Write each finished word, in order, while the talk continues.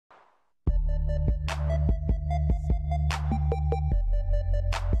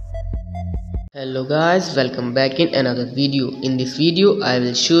Hello guys, welcome back in another video. In this video I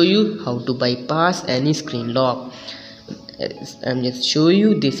will show you how to bypass any screen lock. I'm just show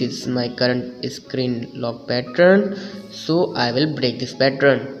you this is my current screen lock pattern, so I will break this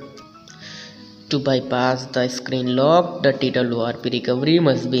pattern. To bypass the screen lock, the TWRP recovery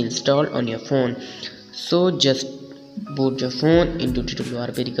must be installed on your phone. So just boot your phone into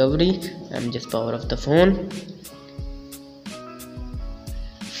TWRP recovery. I'm just power off the phone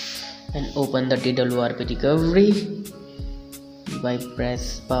and open the TWRP recovery by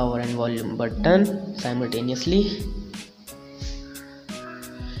press power and volume button simultaneously.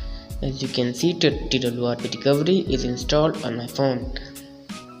 As you can see, TWRP recovery is installed on my phone.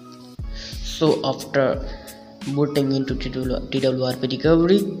 So after booting into TWRP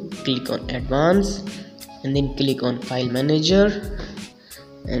recovery, click on advanced and then click on file manager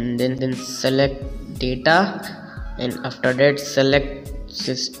and then select data, and after that select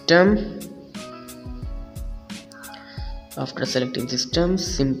system. After selecting system,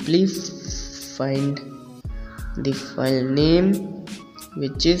 simply find the file name,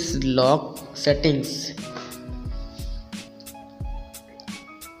 which is lock settings.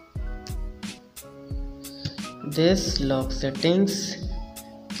 This lock settings,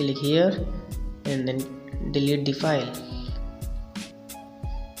 click here and then delete the file.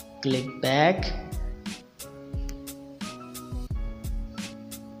 Click back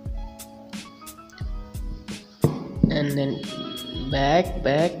and then back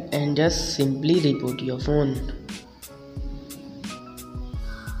and just simply reboot your phone.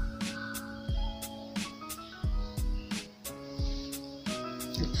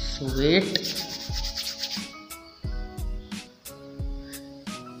 So wait.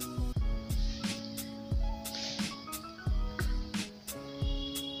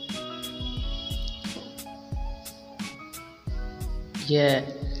 Yeah,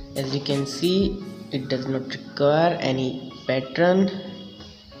 as you can see, it does not require any pattern.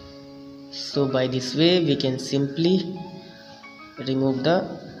 So by this way we can simply remove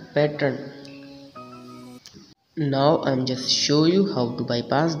the pattern. Now I'm just show you how to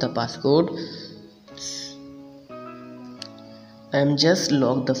bypass the passcode. I'm just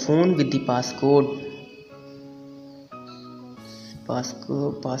lock the phone with the password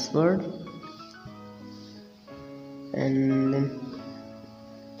and then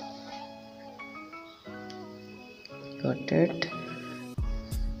got it.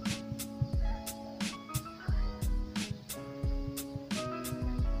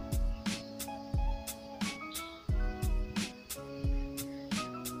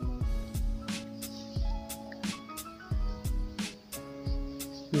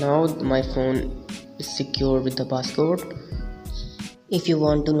 Now my phone is secure with the passcode. If you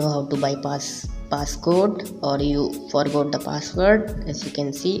want to know how to bypass passcode or you forgot the password, as you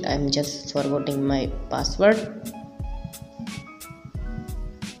can see, I'm just forgetting my password.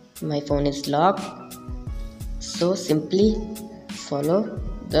 My phone is locked, so simply follow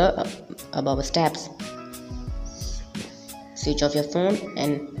the above steps. Switch off your phone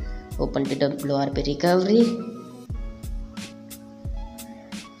and open TWRP recovery.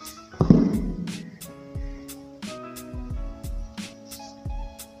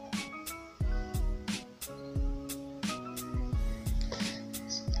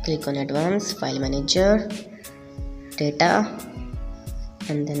 Click on advanced file manager, data,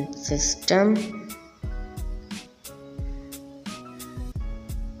 and then system.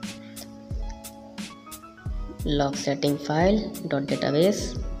 Log setting file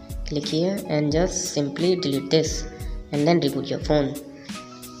 .database. Click here and just simply delete this and then reboot your phone.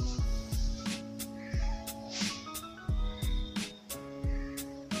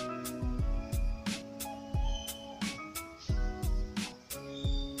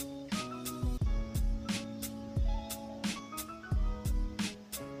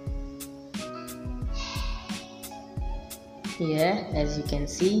 Here, as you can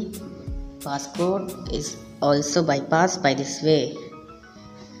see, passcode is also bypassed by this way.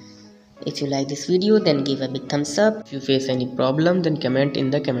 If you like this video, then give a big thumbs up. If you face any problem, then comment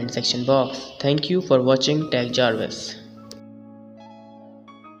in the comment section box. Thank you for watching Tech Jarvis.